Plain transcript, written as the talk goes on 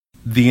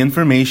The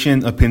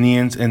information,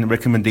 opinions, and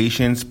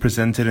recommendations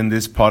presented in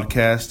this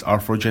podcast are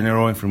for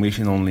general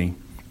information only.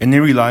 Any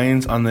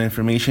reliance on the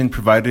information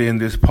provided in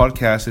this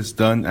podcast is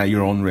done at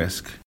your own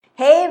risk.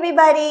 Hey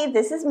everybody,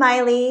 this is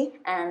Miley.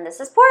 And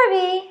this is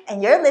Porby.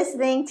 And you're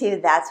listening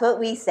to That's What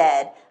We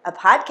Said, a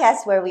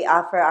podcast where we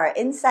offer our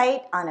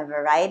insight on a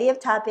variety of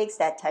topics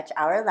that touch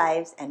our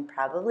lives and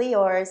probably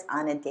yours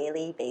on a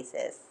daily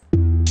basis.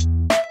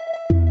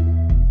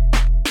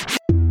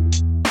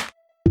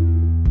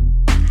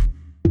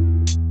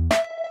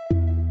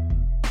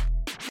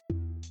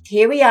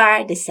 Here we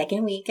are, the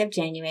second week of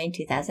January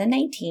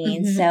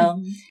 2019.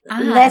 So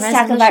let's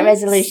talk about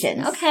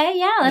resolutions. Okay,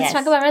 yeah, let's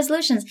talk about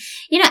resolutions.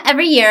 You know,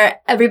 every year,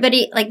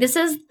 everybody, this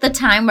is the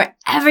time where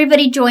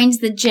everybody joins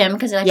the gym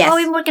because they're like, oh,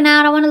 I'm working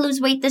out. I want to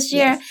lose weight this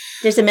year. Yes.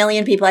 There's a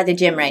million people at the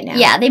gym right now.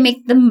 Yeah, they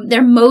make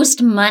their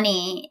most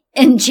money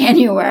in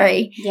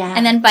January. Yeah.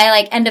 And then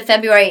by end of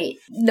February,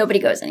 nobody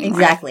goes anymore.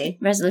 Exactly.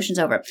 Resolution's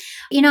over.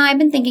 You know, I've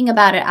been thinking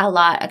about it a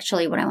lot,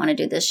 actually, what I want to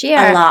do this year.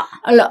 A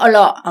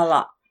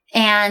lot.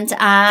 And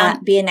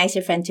be a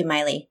nicer friend to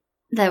Miley.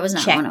 That was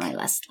not one of my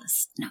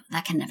lists. No,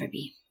 that can never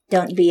be.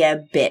 Don't be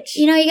a bitch.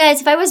 You know, you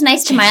guys, if I was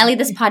nice to Miley,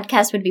 this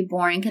podcast would be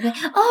boring. Because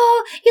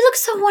oh, you look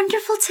so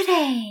wonderful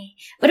today.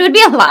 But it would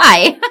be a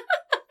lie.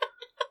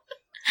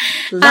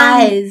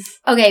 Lies.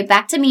 Okay,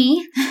 back to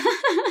me.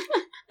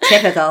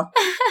 Typical.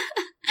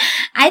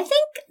 I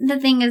think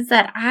the thing is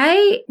that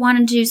I want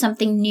to do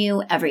something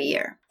new every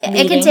year.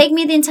 Meaning? It can take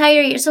me the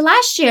entire year. So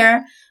last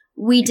year,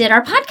 we did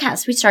our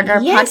podcast. We started our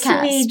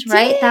podcast,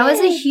 right? That was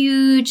a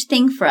huge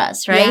thing for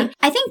us, right? Yeah.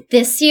 I think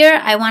this year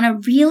I want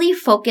to really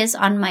focus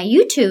on my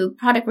YouTube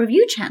product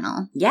review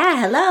channel.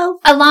 Yeah, hello.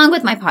 Along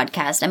with my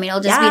podcast. I mean,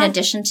 it'll just be in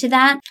addition to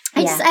that.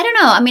 I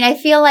don't know. I mean, I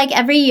feel like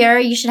every year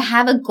you should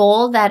have a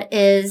goal that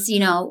is, you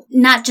know,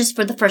 not just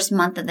for the first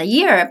month of the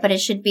year, but it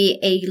should be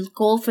a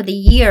goal for the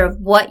year of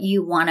what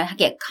you want to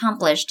get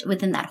accomplished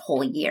within that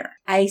whole year.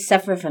 I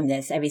suffer from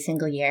this every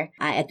single year.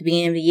 At the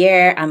beginning of the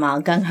year, I'm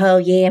all gung-ho.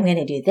 Yeah, I'm going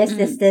to do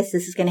this, this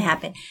is going to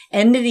happen.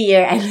 End of the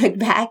year, I look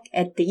back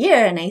at the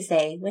year and I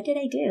say, what did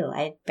I do?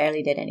 I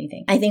barely did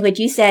anything. I think what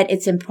you said,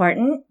 it's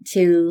important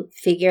to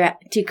figure out,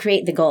 to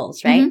create the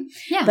goals, right?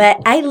 Mm-hmm. Yeah.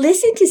 But I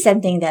listened to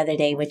something the other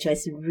day, which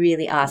was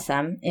really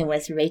awesome. It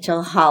was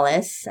Rachel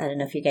Hollis. I don't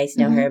know if you guys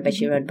know her, but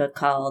she wrote a book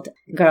called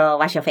Girl,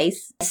 Wash Your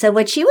Face. So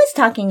what she was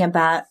talking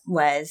about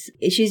was,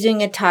 she was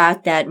doing a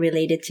talk that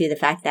related to the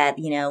fact that,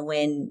 you know,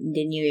 when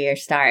the new year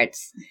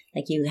starts,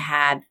 you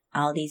have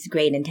all these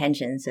great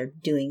intentions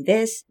of doing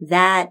this,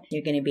 that,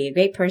 you're going to be a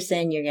great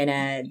person, you're going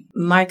to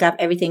mark up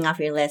everything off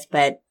your list,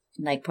 but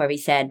like Porby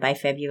said, by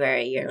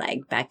February, you're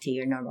back to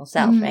your normal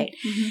self, right?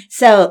 Mm-hmm.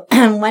 So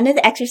one of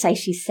the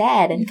exercises she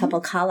said, and a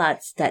couple call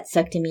outs that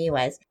stuck to me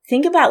was,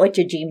 think about what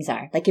your dreams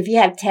are. If you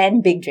have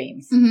 10 big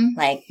dreams,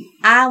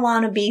 I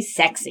want to be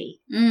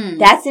sexy.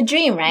 That's a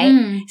dream,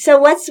 right? So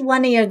what's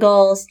one of your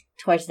goals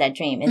towards that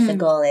dream? If the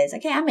goal is,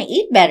 okay, I'm going to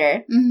eat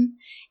better.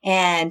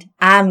 And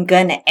I'm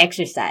gonna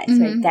exercise,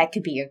 right? That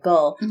could be your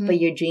goal, but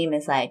your dream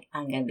is I'm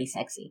gonna be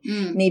sexy.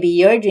 Maybe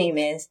your dream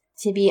is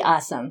to be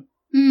awesome,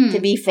 to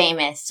be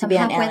famous, to be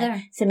on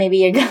Ellen. So maybe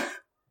your goal.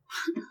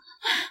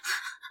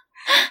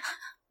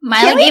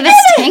 Miley gave a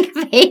stank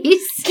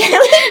face. Can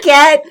we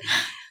get?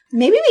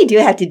 Maybe we do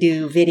have to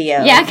do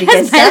video. Yeah,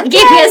 because Miley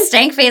gave me a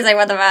stank face.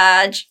 What the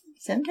fudge?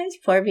 Sometimes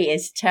Porby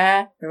is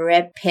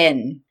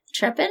trippin'.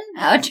 Trippin'?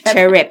 Oh,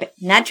 trippin'.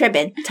 Not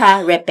trippin'.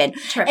 Trippin'.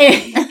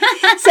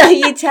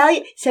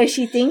 So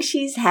she thinks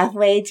she's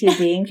halfway to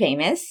being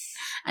famous.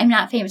 I'm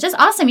not famous. That's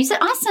awesome. You said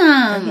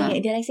awesome. Okay,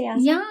 did I say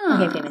awesome? Yeah.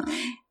 Okay, famous.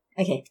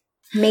 Okay.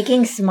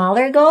 Making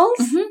smaller goals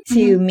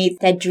to meet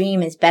that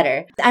dream is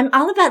better. I'm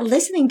all about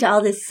listening to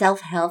all this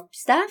self-help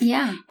stuff.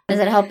 Yeah. Is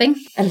it helping?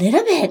 A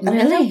little bit.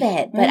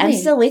 But I'm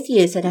still with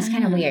you, so that's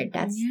kind of weird.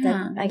 I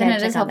gotta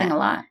it is helping a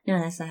lot. No,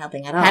 that's not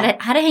helping at all.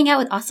 How to hang out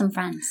with awesome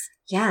friends.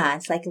 Yeah,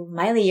 it's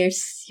Miley,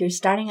 you're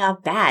starting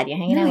off bad. You're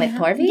hanging out with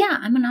Porby? Yeah,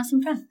 I'm an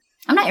awesome friend.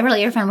 I'm not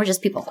really your friend. We're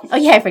just people. Oh,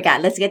 yeah, I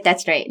forgot. Let's get that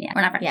straight. Yeah,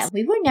 we're not friends. Yeah,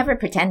 we were never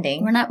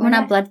pretending. We're not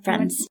blood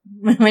friends.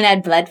 We're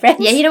not blood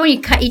friends? Yeah, you know when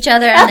you cut each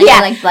other and you're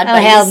blood buddies?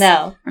 Oh, hell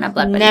no. We're not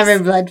blood buddies.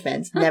 Never blood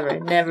friends.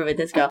 Never with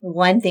this girl.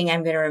 One thing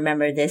I'm going to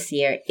remember this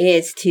year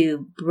is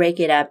to break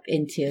it up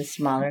into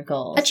smaller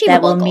goals.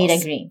 Achievable that will meet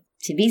a dream.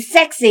 To be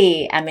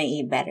sexy, I'm going to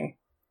eat better.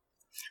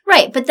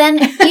 Right, but then,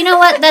 you know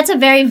what? That's a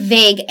very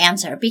vague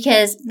answer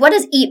because what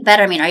does eat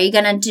better mean? Are you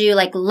going to do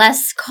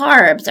less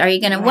carbs? Are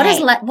you going to,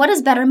 what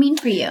does better mean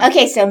for you?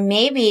 Okay, so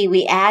maybe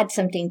we add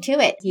something to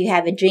it. You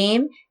have a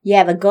dream, you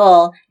have a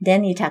goal,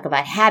 then you talk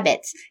about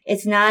habits.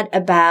 It's not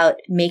about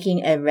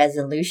making a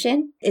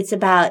resolution. It's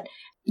about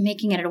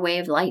making it a way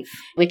of life.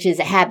 Which is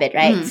a habit,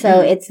 right? Mm-hmm.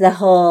 So it's the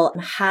whole,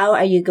 how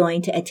are you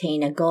going to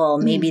attain a goal?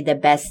 Mm-hmm. Maybe the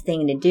best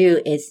thing to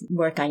do is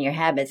work on your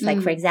habits.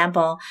 Like, for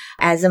example,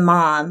 as a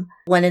mom,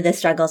 one of the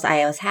struggles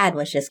I always had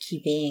was just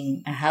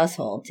keeping a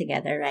household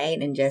together, right?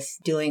 And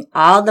just doing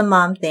all the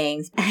mom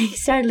things. I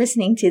started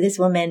listening to this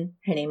woman.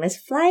 Her name was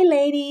Fly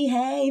Lady.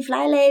 Hey,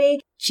 Fly Lady.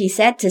 She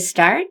said to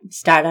start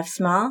off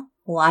small,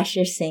 wash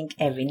your sink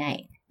every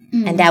night.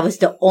 And that was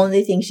the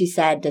only thing she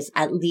said, just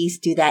at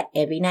least do that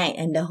every night.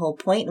 And the whole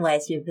point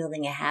was you're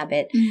building a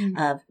habit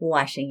of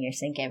washing your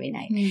sink every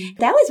night.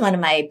 That was one of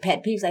my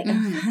pet peeves. Like,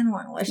 oh, I don't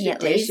want to wash the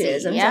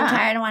dishes. I'm so tired.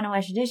 I don't want to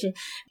wash the dishes.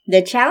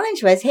 The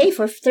challenge was, hey,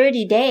 for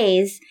 30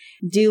 days,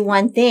 do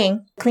one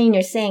thing, clean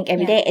your sink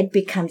every day. It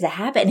becomes a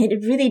habit. And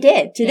it really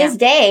did. To this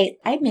day,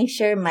 I make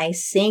sure my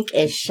sink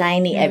is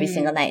shiny every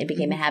single night. It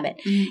became a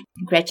habit.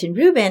 Gretchen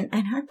Rubin,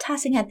 and I'm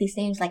tossing out these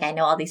names like I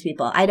know all these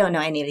people. I don't know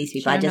any of these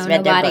people. I just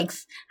read their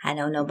books. I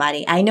know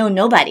nobody. I know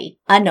nobody.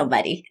 A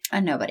nobody.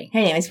 A nobody.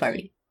 Her name is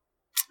Corby.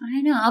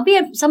 I know. I'll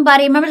be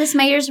somebody. Remember, this is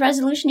my year's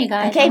resolution, you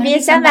guys. Okay, be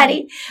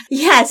somebody.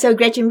 Yeah, so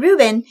Gretchen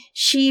Rubin,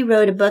 she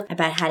wrote a book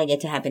about how to get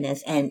to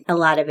happiness, and a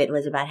lot of it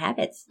was about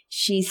habits.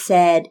 She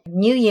said,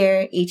 New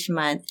Year, each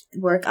month,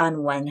 work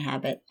on one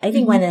habit. I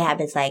think one of the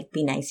habits, like,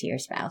 be nice to your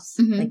spouse.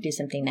 Like, do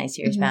something nice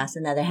to your spouse.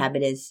 Another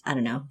habit is, I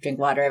don't know, drink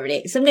water every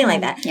day. Something like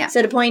that. Yeah.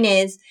 So the point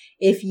is,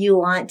 if you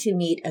want to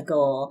meet a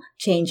goal,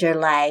 change your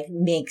life,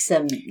 make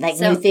some,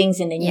 new things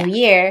in the new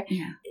year,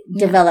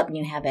 develop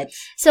new habits.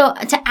 So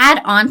to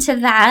add on to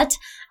that,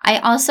 I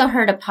also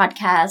heard a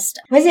podcast.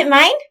 Was it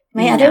mine?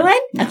 My other one?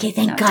 No, okay,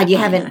 thank God you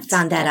haven't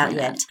found that out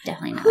yet.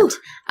 Definitely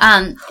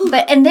not.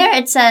 But in there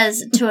it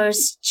says to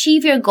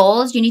achieve your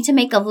goals, you need to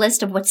make a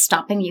list of what's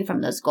stopping you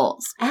from those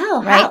goals.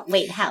 Oh,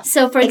 right? How?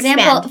 So for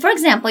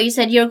example, you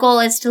said your goal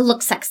is to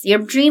look sexy. Your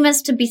dream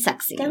is to be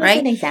sexy, right? That was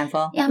an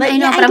example. Yeah, I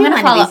know, but I'm going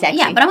to follow up.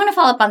 Yeah, but I'm going to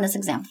follow up on this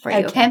example for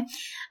you, okay?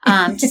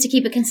 Just to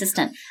keep it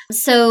consistent.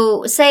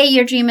 So say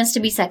your dream is to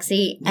be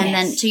sexy, and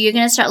then so you're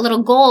going to start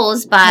little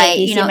goals by,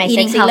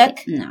 eating healthy. Look?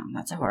 No,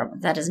 that's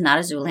that is not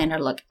a Zoolander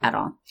look at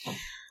all.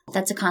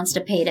 That's a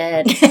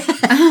constipated,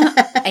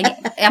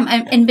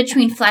 I'm in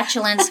between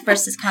flatulence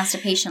versus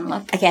constipation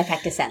look. Okay, I'll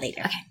practice that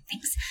later. Okay,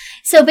 thanks.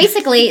 So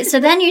basically,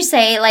 then you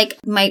say, like,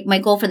 my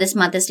goal for this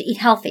month is to eat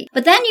healthy.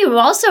 But then you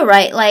also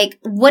write, like,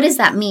 what does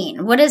that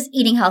mean? What does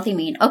eating healthy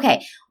mean?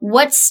 Okay,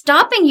 what's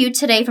stopping you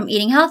today from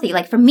eating healthy?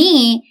 Like, for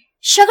me,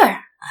 sugar.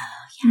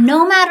 Oh, yeah.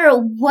 No matter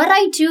what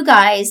I do,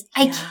 guys,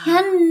 I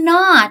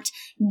cannot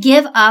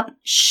give up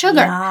sugar.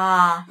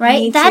 Yeah,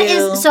 right? That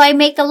is, so I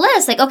make the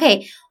list. Like,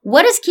 okay,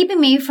 what is keeping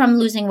me from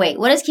losing weight?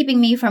 What is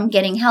keeping me from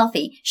getting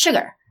healthy?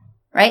 Sugar.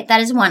 Right? That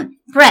is one.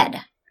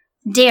 Bread.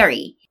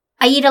 Dairy.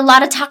 I eat a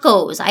lot of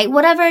tacos.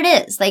 Whatever it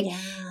is. Like,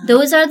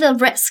 those are the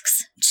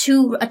risks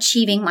to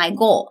achieving my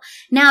goal.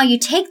 Now, you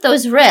take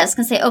those risks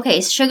and say,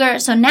 okay, sugar.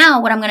 So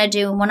now what I'm going to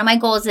do, one of my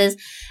goals is,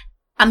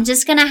 I'm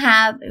just going to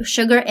have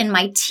sugar in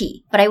my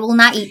tea, but I will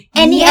not eat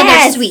any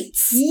other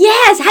sweets.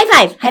 Yes.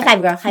 High five. High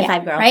five, girl. High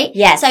five, girl. Right?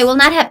 Yes. So I will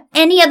not have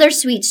any other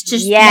sweets,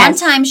 just one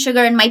time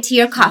sugar in my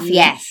tea or coffee.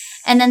 Yes.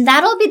 And then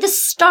that'll be the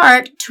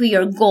start to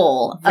your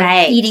goal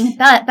of eating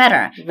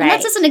better. And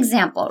that's just an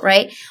example,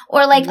 right?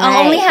 Or like,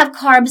 I'll only have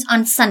carbs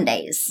on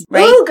Sundays,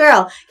 right? Ooh,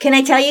 girl. Can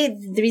I tell you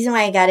the reason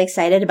why I got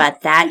excited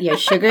about that, your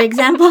sugar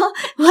example,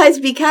 was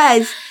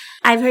because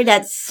I've heard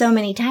that so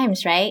many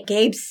times, right?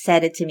 Gabe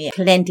said it to me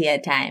plenty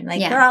of time.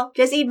 Like, girl,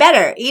 just eat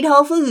better. Eat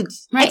whole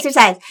foods. Right.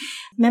 Exercise.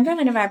 Remember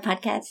one of our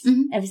podcast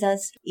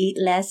episodes? Eat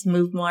less,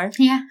 move more.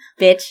 Yeah.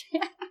 Bitch.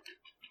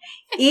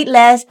 Eat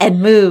less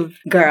and move,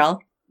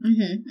 girl.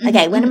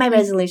 Okay, one of my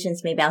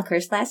resolutions, maybe I'll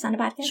curse less on a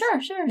podcast?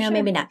 Sure. No,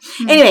 maybe not.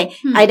 Anyway,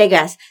 I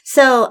digress.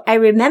 So I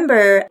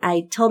remember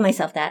I told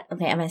myself that,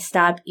 okay, I'm going to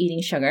stop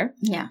eating sugar.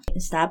 Yeah.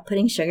 Stop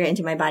putting sugar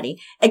into my body,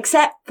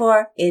 except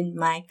for in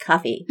my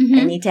coffee.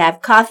 I need to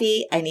have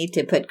coffee. I need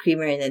to put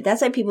creamer in it.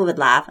 That's why people would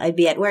laugh. I'd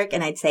be at work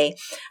and I'd say,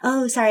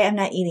 oh, sorry, I'm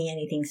not eating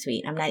anything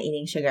sweet. I'm not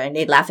eating sugar. And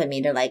they'd laugh at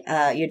me. They're like,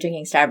 you're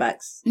drinking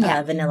Starbucks,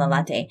 vanilla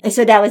latte.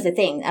 So that was the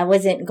thing. I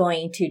wasn't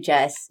going to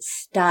just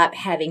stop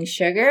having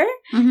sugar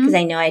because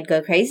I know I'd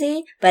go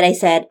crazy. But I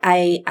said,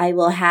 I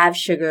will have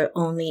sugar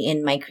only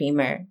in my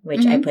creamer,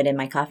 which I put in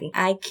my coffee.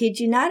 I kid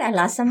you not, I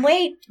lost some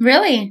weight.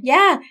 Really?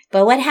 Yeah.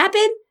 But what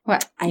happened?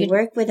 What? I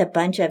work with a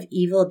bunch of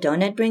evil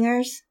donut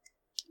bringers.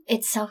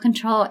 It's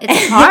self-control.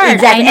 It's hard.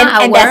 Exactly.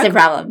 And that's the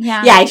problem.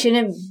 Yeah, I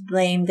shouldn't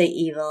blame the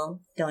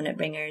evil donut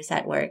bringers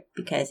at work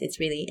because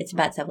it's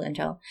about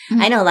self-control.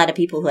 I know a lot of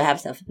people who have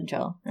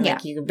self-control.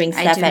 Like, you can bring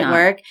stuff at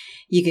work.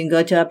 You can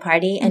go to a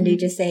party and you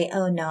just say,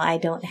 oh no, I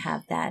don't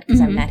have that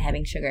because I'm not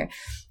having sugar.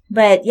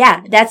 But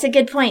yeah, that's a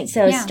good point.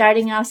 So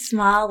starting off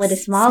small with a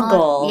small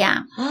goal.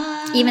 Yeah.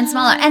 Even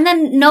smaller. And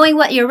then knowing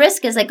what your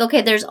risk is, like,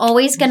 okay, there's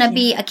always going to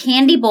be a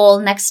candy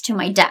bowl next to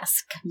my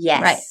desk.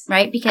 Yes.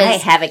 Right? Because I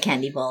have a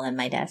candy bowl in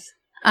my desk.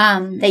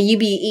 That you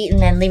be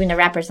eating and leaving the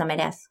wrappers on my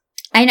desk.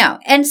 I know.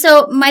 And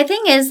so my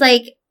thing is,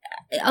 like,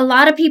 a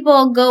lot of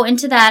people go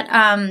into that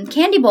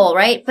candy bowl,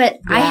 right? But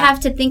I have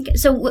to think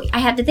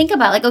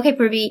about, like, okay,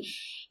 Purvi,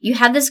 you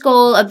have this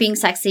goal of being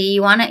sexy.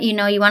 You want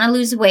to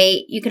lose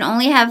weight. You can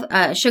only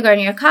have sugar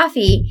in your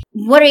coffee.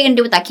 What are you going to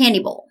do with that candy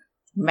bowl?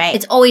 Right.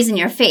 It's always in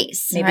your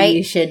face. Maybe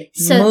you should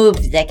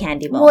move the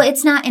candy bowl. Well,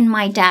 it's not in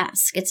my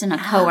desk. It's in a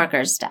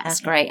coworker's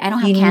desk, right? I don't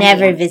have candy. You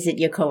never visit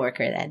your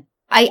coworker then.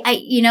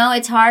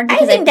 it's hard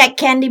because I think that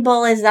candy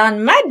bowl is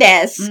on my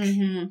desk.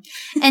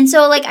 Mm-hmm. And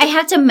so like I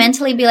have to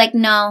mentally be like,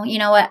 no, you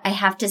know what? I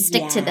have to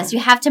stick to this. You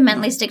have to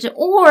mentally stick to it.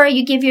 Or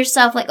you give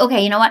yourself like,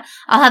 okay, you know what?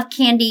 I'll have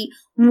candy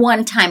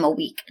one time a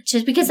week.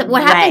 Just because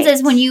what happens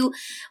is when you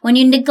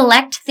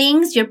neglect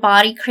things, your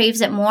body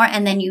craves it more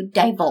and then you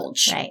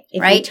divulge. Right.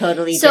 If you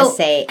totally just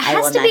say, I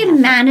will not. It has to be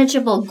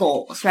manageable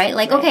goals, right?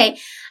 Like, okay,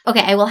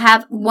 I will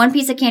have one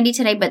piece of candy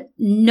today, but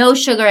no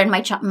sugar in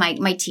my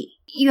tea.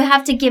 You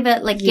have to give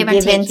it give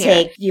and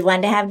take. You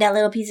want to have that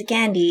little piece of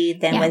candy,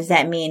 then what does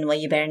that mean? Well,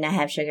 you better not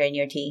have sugar in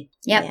your tea.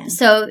 Yep. Yeah.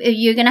 So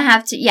you're going to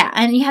have to,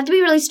 and you have to be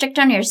really strict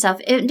on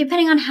yourself,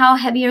 depending on how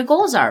heavy your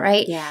goals are,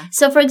 right? Yeah.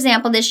 So for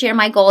example, this year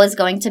my goal is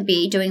going to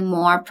be doing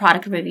more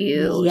product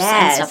reviews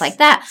and stuff like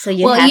that. So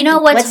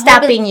what's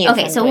stopping you?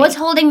 Okay, so what's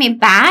holding me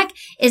back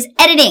is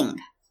editing.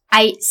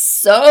 I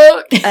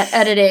suck at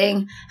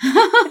editing.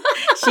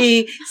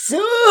 She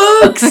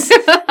sucks.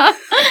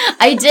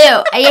 I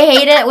do. I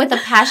hate it with a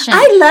passion.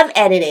 I love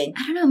editing.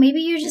 I don't know.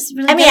 Maybe you're just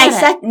really I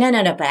suck. No,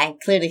 but I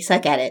clearly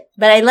suck at it.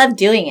 But I love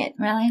doing it.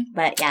 Really?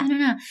 But yeah. I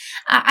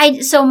don't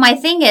know. So my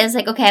thing is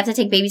like, okay, I have to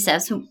take baby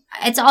steps.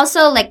 It's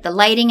also like the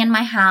lighting in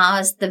my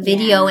house, the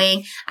videoing.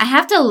 Yeah. I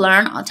have to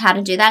learn how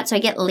to do that. So I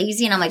get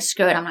lazy and I'm like,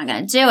 screw it. I'm not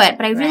going to do it.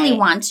 But I really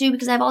want to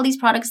because I have all these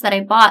products that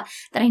I bought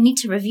that I need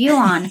to review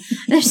on.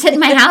 They're sitting in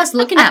my house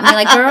looking at me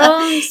like, girl,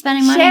 I'm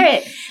spending money. Share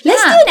it.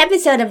 Let's do an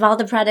episode of all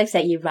the products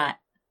that you bought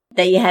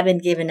that you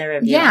haven't given a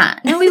review. Yeah.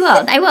 No, we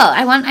will. I will.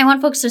 I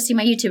want folks to see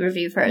my YouTube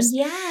review first.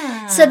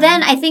 Yeah. So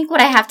then I think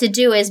what I have to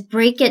do is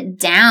break it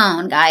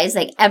down, guys.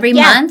 Like every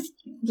month,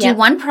 do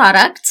one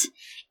product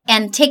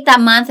and take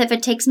that month, if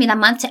it takes me that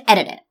month, to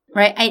edit it.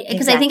 Right?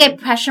 Because I think I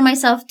pressure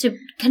myself to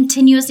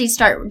continuously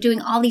start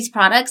doing all these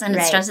products and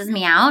it stresses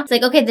me out. It's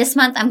like, okay, this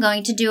month I'm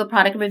going to do a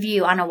product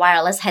review on a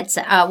wireless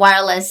headset,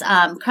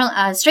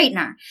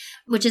 straightener,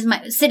 which is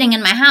sitting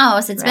in my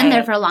house. It's been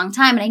there for a long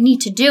time and I need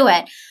to do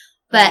it.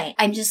 But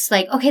I'm just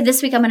like, okay,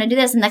 this week I'm going to do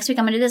this and next week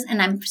I'm going to do this.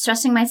 And I'm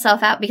stressing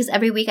myself out because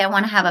every week I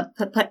want to have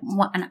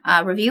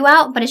a review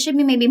out, but it should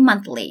be maybe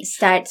monthly.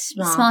 Start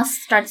small.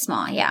 Start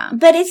small, yeah.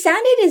 But it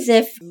sounded as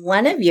if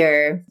one of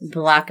your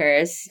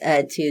blockers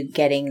to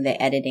getting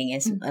the editing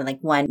is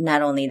one,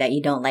 not only that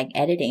you don't like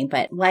editing,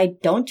 but why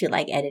don't you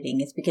like editing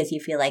is because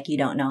you feel like you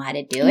don't know how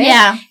to do it.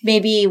 Yeah.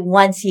 Maybe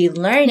once you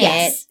learn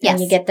it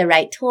and you get the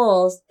right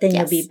tools, then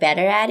you'll be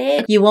better at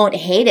it. You won't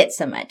hate it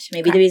so much.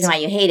 Maybe the reason why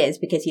you hate it is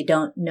because you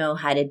don't know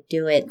how to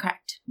do it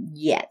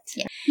yet.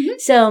 Yeah. Mm-hmm.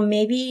 So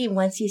maybe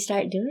once you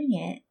start doing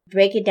it,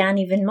 break it down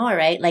even more,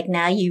 right? Like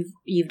now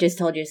you've just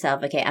told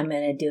yourself, okay, I'm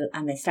going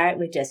to start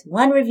with just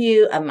one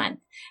review a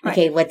month.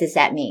 Okay, what does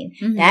that mean?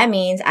 Mm-hmm. That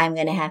means I'm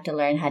going to have to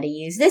learn how to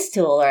use this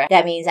tool, or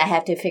that means I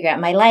have to figure out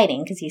my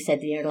lighting because you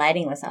said that your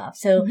lighting was off.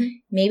 So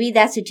maybe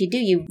that's what you do.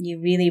 You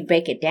really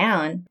break it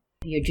down.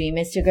 Your dream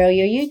is to grow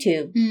your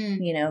YouTube,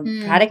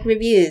 product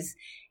reviews.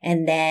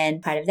 And then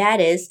part of that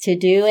is to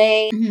do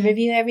a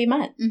review every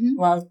month. Mm-hmm.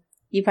 Well,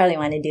 you probably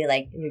want to do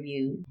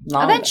review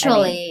longer.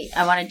 Eventually,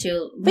 I want to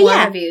do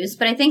more reviews.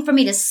 But I think for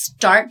me to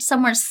start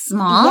somewhere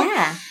small.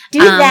 Yeah. Do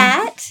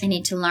that. I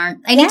need to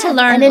learn. I need to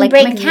learn my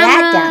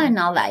camera and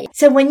all that.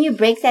 So when you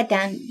break that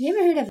down, you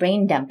ever heard of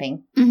brain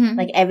dumping? Mm-hmm.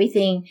 Like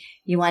everything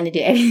you want to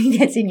do, everything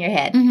that's in your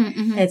head.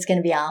 Mm-hmm. It's going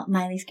to be all,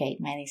 Miley's great,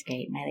 Miley's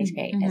great, Miley's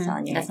great. That's all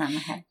in your head. That's not in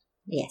my head.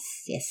 Yes.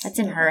 That's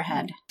in her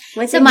head.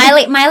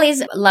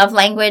 Miley's love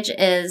language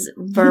is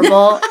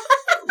verbal.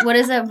 What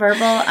is it?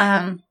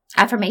 Verbal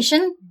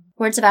affirmation?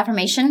 Words of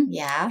affirmation?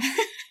 Yeah.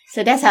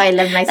 So that's how I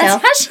love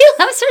myself. That's how she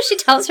loves her. She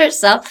tells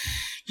herself,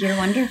 you're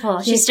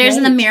wonderful. She stares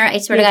in the mirror. I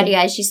swear to God, you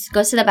guys, she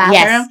goes to the bathroom.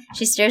 Yes.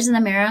 She stares in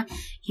the mirror.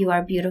 You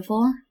are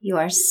beautiful. You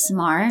are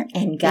smart.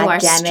 And God you are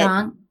damn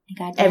strong.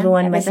 God damn,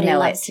 everyone must know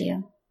loves it.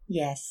 You.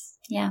 Yes.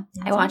 Yeah.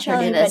 I watch her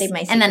do this.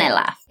 And then I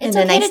laugh. And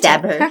then I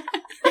stab her.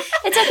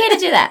 It's okay to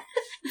do that.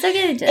 It's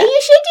okay to do that. And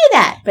you should do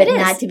that, but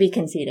not to be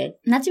conceited.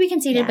 Not to be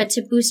conceited, but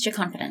to boost your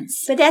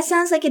confidence. But that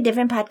sounds like a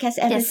different podcast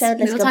episode.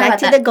 Let's go back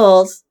to the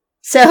goals.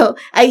 So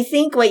I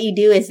think what you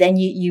do is then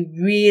you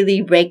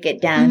really break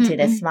it down to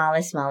the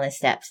smallest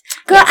steps.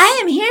 Girl, I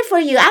am here for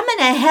you. I'm going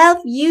to help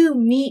you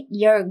meet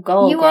your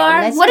goal. You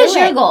are? What is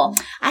your goal?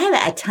 I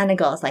have a ton of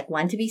goals. Like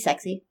one, to be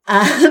sexy.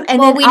 And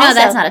well, we know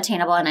that's not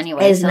attainable in any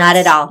way. It's not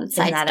at all. It's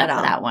not at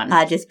all. That one.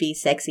 I'll just be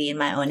sexy in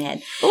my own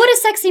head. But what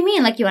does sexy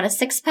mean? Like you want a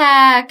six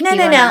pack? No. I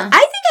think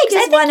I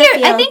just want to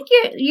feel. I think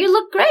you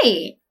look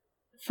great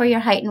for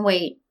your height and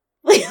weight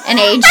and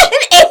age.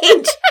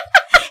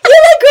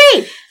 You look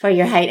great for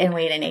your height and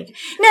weight and age.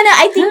 No,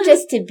 I think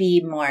just to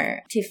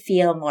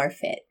feel more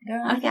fit.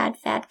 Girl, I got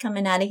fat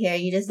coming out of here.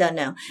 You just don't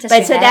know.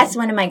 That's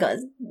one of my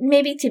goals.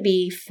 Maybe to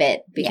be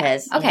fit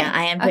because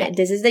I am.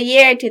 This is the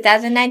year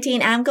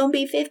 2019. I'm going to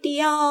be 50,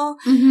 y'all.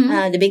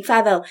 Mm-hmm. The big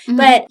 50. Mm-hmm.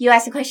 But you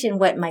asked the question,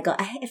 what my goal?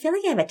 I feel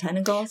like I have a ton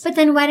of goals. But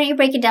then why don't you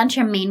break it down to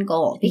your main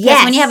goal?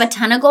 Because when you have a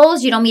ton of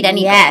goals, you don't meet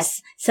any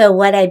goals. So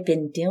what I've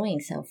been doing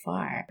so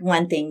far,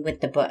 one thing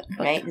with the book,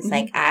 right? It's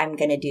like, I'm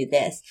going to do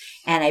this.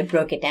 And I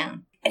broke it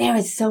down. There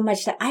was so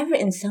much that I've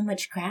written so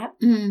much crap.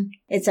 Mm.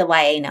 It's a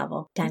YA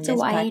novel. It's a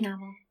YA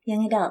novel.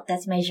 Young adult.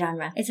 That's my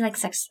genre. Is it like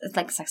sex? It's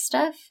like sex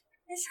stuff.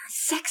 It's not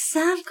sex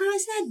stuff, girl.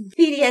 It's not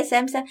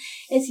BDSM stuff.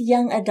 It's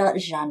young adult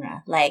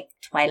genre, like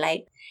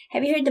Twilight.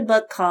 Have you heard the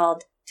book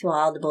called To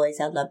All the Boys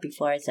I Loved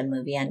Before? It's a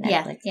movie on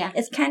Netflix. Yeah.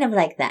 It's kind of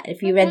like that.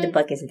 If you read the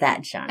book, it's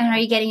that genre. And are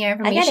you getting your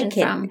information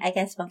from? I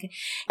guess. Okay.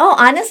 Oh,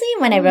 honestly,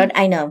 when I wrote,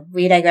 I know,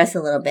 we digress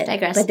a little bit.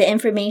 But the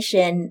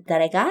information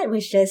that I got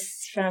was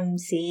just from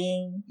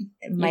seeing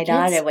my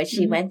daughter, what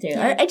she went through.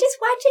 Or just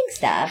watching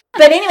stuff.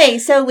 But anyway,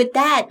 so with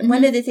that,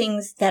 one of the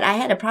things that I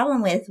had a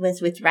problem with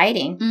was with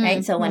writing,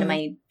 right? So one of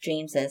my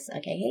dreams is,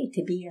 okay, hey,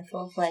 to be a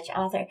full-fledged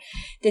author.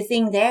 The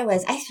thing there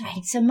was, I was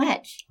writing so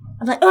much.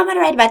 I'm like, oh, I'm going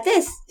to write about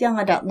this young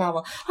adult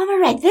novel. Oh, I'm going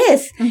to write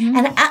this. And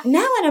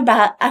now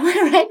I want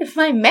to write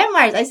my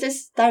memoirs. I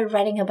just started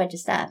writing a bunch of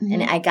stuff.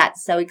 And I got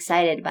so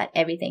excited about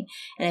everything.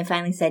 And I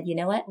finally said, you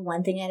know what?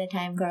 One thing at a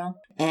time, girl.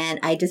 And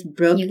I just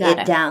broke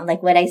it down.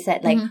 Like what I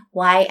said, like,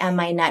 why am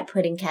I not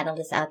putting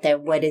Catalyst out there?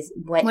 What is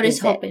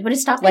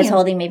stopping What's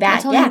holding me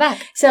back? What's holding you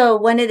back? So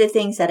one of the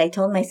things that I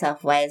told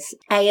myself was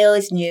I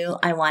always knew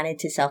I wanted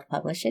to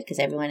self-publish it because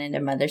everyone and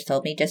their mothers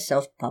told me just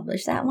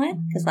self-publish that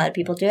one because a lot of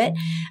people do it.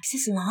 It's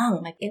just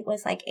long. Like it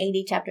was like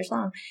 80 chapters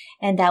long.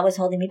 And that was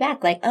holding me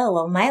back. Like, oh,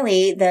 well,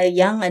 Miley, the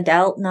young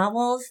adult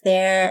novels,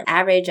 they're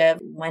average of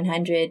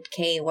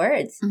 100K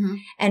words.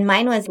 And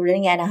mine was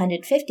running at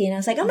 150. And I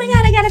was like, oh my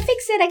God, I got to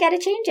fix it. I got to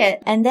change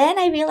it. And then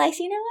I realized,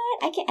 you know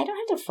what? I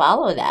don't have to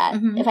follow that.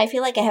 If I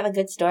feel like I have a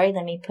good story,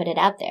 let me put it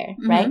out there.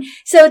 Right?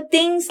 So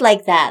things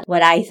like that,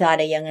 what I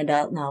thought a young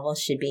adult novel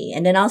should be.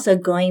 And then also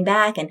going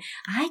back, and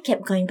I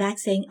kept going back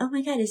saying, oh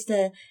my God,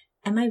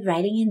 am I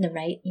writing in the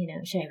right,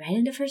 should I write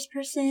in the first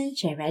person?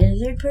 Should I write in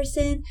the third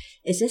person?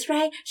 Is this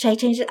right? Should I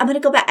change it? I'm going to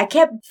go back. I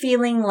kept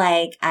feeling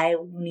like I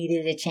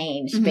needed a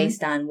change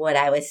based on what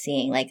I was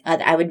seeing. Like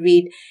I would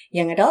read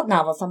young adult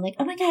novels. I'm like,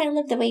 oh my God, I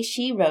love the way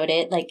she wrote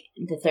it. Like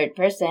the third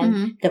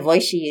person, the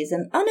voice she used.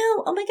 And oh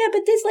no, oh my God,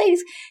 but this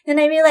lady's. Then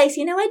I realized,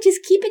 you know what?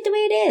 Just keep it the way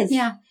it is.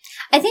 Yeah.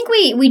 I think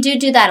we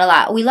do that a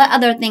lot. We let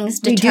other things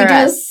deter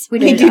us. We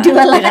do a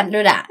lot. We don't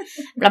do that.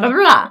 Blah, blah,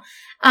 blah.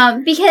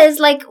 Because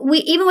like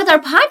even with our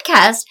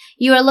podcast,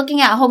 you are looking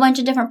at a whole bunch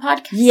of different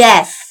podcasts.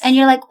 Yes. And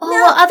you're like,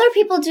 well, other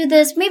people do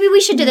this. Maybe we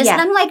should do this. Yeah.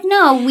 And I'm like,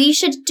 no, we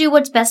should do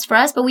what's best for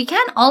us, but we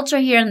can alter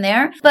here and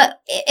there. But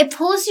it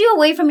pulls you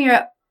away from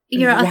your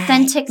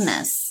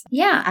authenticness.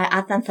 Yeah.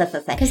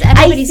 Authenticity. Because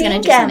everybody's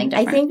going to do something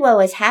different. I think what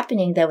was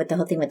happening though with the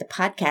whole thing with the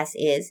podcast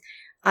is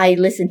I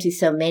listened to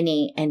so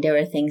many and there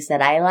were things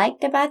that I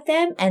liked about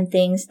them and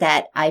things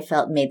that I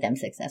felt made them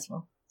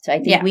successful. So I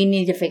think we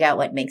need to figure out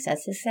what makes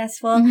us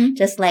successful,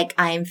 just like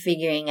I'm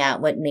figuring out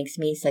what makes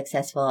me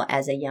successful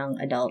as a young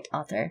adult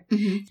author.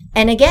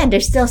 And again,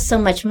 there's still so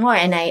much more.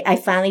 And I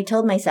finally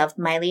told myself,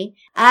 Miley,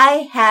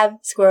 I have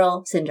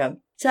squirrel syndrome.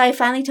 So I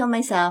finally told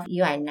myself,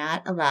 you are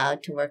not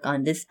allowed to work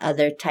on this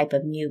other type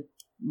of new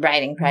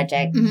writing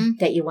project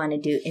that you want to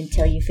do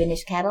until you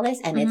finish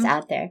Catalyst and it's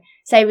out there.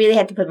 So I really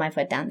had to put my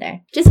foot down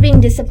there. Just being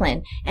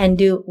disciplined and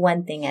do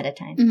one thing at a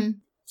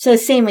time. So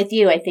same with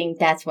you. I think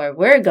that's where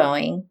we're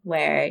going,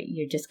 where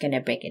you're just going to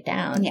break it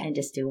down and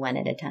just do one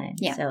at a time.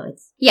 Yeah. So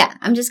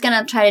I'm just going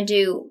to try to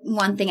do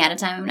one thing at a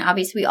time. I mean,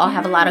 obviously we all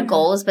have a lot of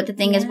goals, but the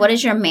thing is, what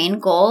is your main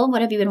goal?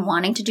 What have you been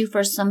wanting to do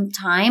for some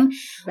time?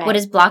 Right. What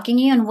is blocking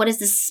you? And what is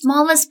the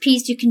smallest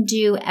piece you can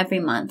do every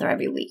month or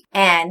every week?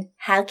 And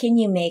how can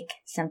you make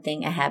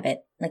something a habit?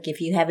 Like if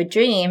you have a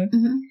dream,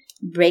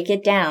 break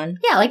it down.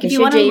 Yeah, like if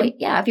you want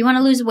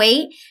to lose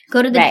weight,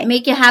 go to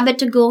make a habit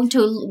to go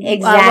to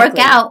work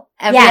out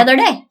every other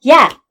day.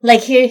 Yeah,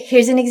 like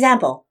here's an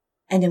example,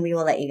 and then we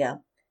will let you go.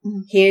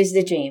 Here's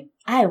the dream.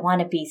 I want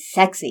to be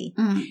sexy.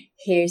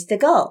 Here's the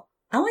goal.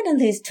 I want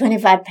to lose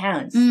 25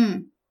 pounds.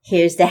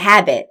 Here's the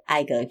habit.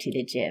 I go to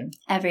the gym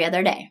every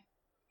other day.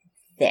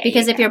 There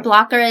because if your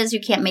blocker is you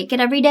can't make it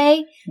every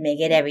day, make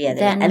it every other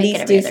day. At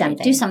least do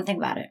something. Do something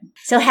about it.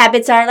 So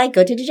habits are like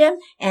go to the gym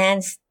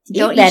and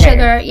don't eat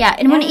sugar. Yeah.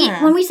 And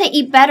when we say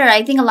eat better,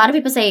 I think a lot of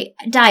people say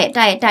diet.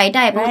 But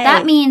what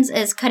that means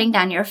is cutting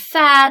down your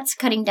fats,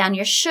 cutting down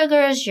your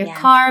sugars, your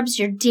carbs,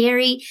 your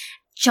dairy,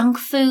 junk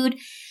food.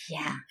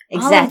 Yeah,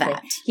 exactly. All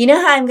of that. You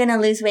know how I'm going to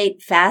lose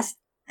weight fast?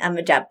 I'm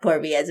going to drop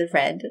Corby as a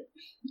friend.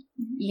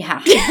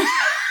 Yeah.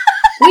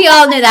 We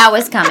all knew that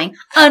was coming.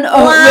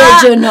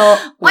 Unoriginal.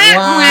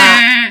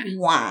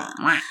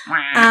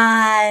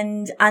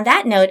 And on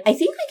that note, I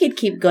think we could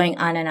keep going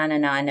on and on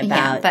and on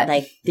about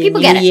like the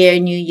new year,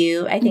 new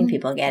you. I think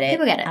people get it.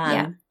 People get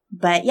it,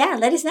 But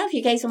let us know if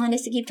you guys want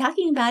us to keep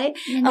talking about it.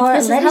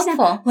 Or let us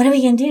know. What are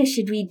we going to do?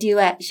 Should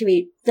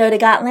we throw the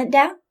gauntlet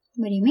down?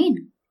 What do you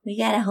mean? We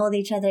got to hold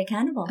each other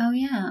accountable. Oh,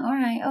 yeah. All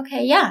right.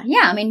 Okay. Yeah.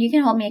 I mean, you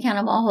can hold me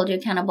accountable. I'll hold you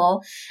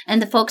accountable.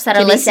 And the folks that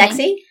are listening. Be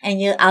sexy,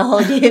 and I'll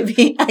hold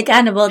you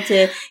accountable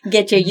to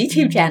get your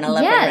YouTube channel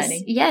up and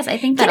running. Yes. I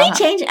think that'll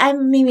help.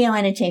 Maybe I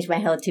want to change my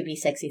whole to be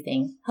sexy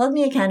thing. Hold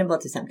me accountable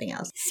to something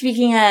else.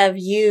 Speaking of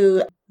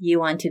you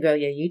want to grow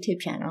your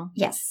YouTube channel.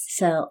 Yes.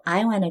 So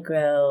I want to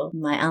grow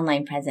my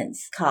online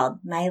presence called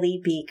Miley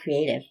Be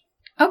Creative.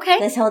 Okay.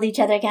 Let's hold each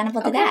other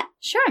accountable to that.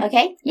 Sure.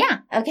 Okay? Yeah.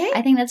 Okay?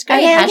 I think that's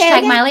great. Okay,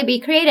 Hashtag Miley Be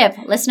Creative.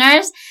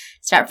 Listeners,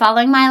 Start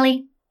following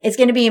Miley. It's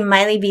going to be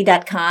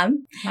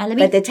MileyB.com. Miley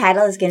B. But the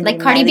title is going to be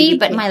like Cardi Miley B,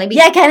 but Miley B.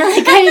 Yeah, kind of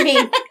like Cardi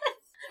B.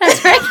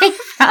 That's where it came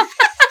from.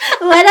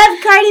 What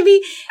up, Cardi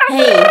B?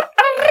 Hey.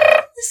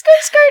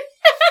 Skirt.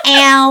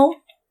 Ow.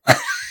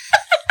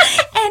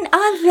 And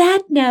on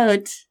that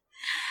note,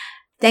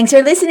 thanks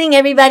for listening,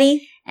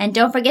 everybody. And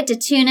don't forget to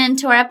tune in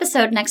to our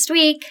episode next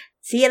week.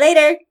 See you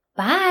later.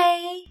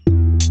 Bye.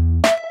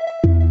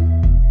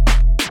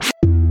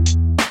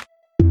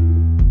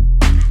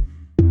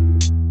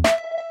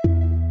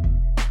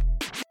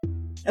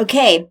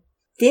 Okay,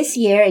 this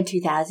year in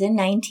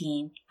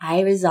 2019,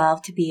 I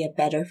resolved to be a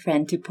better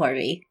friend to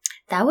Porby.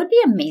 That would be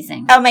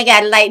amazing. Oh my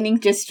god, lightning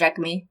just struck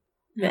me.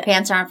 Your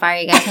pants are on fire,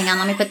 you guys. Hang on,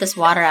 let me put this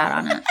water out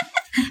on it.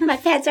 My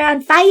pants are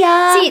on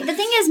fire. See, the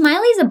thing is,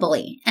 Miley's a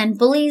bully, and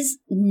bullies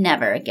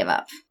never give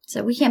up.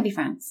 So we can't be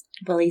friends.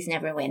 Bullies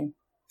never win.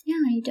 Yeah,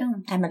 you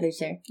don't. I'm a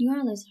loser. You are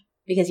a loser.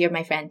 Because you're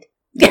my friend.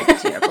 Yeah,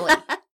 so you're a bully.